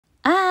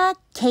a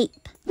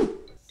cape.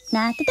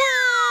 Na-da-da!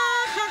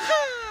 Ha-ha!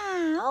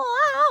 Oh,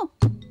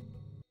 ow!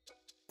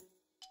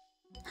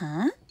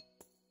 Huh?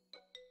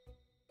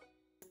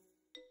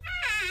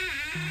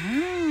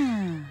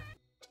 Ah.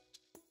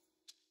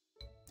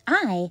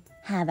 I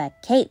have a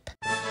cape.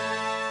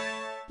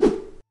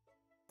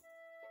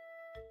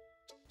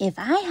 If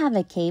I have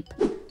a cape,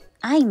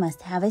 I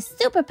must have a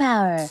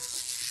superpower.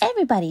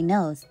 Everybody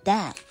knows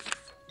that.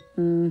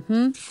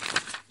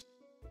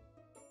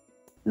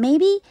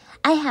 Maybe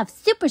I have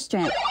super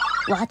strength.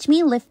 Watch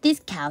me lift this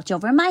couch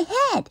over my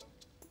head.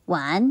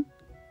 1,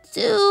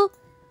 2.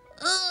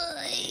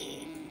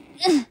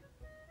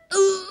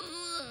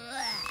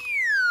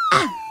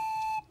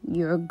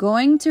 You're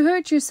going to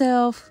hurt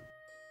yourself.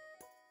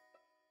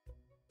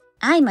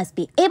 I must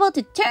be able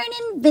to turn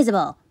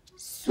invisible.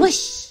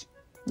 Swoosh!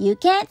 You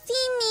can't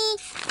see me.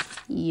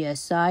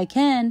 Yes, I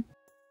can.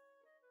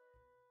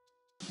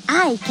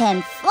 I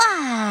can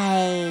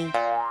fly.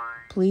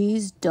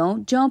 Please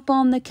don't jump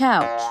on the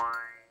couch.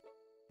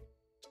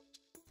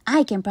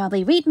 I can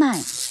probably read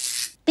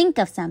minds. Think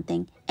of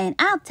something, and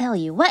I'll tell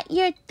you what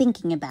you're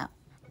thinking about.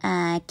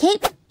 A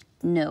cape?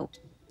 No.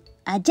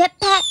 A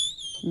jetpack?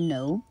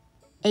 No.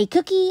 A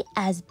cookie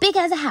as big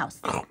as a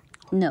house?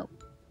 No.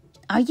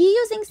 Are you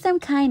using some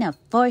kind of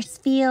force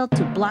field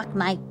to block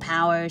my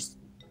powers?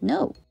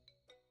 No.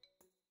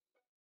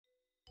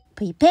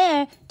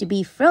 Prepare to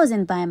be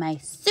frozen by my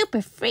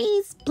super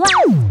freeze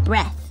blast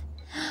breath.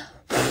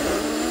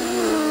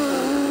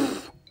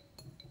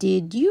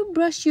 Did you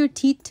brush your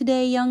teeth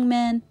today, young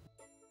man?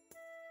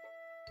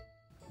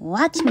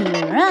 Watch me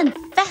run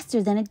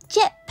faster than a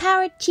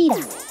jet-powered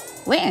cheetah,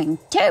 wearing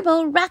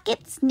turbo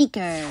rocket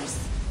sneakers.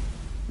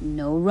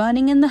 No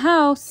running in the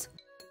house.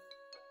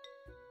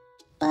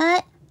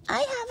 But I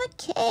have a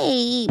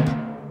cape.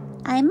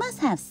 I must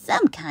have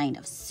some kind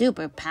of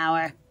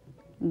superpower.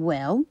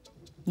 Well,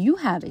 you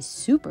have a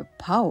super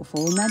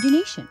powerful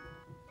imagination.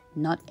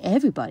 Not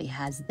everybody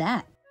has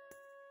that.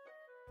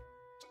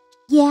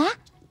 Yeah,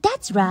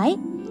 that's right.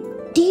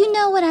 Do you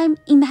know what I'm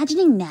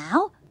imagining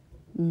now?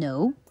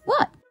 No.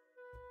 What?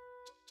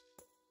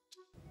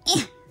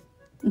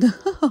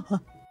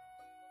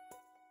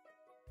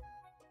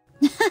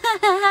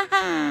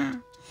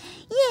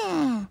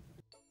 Yeah,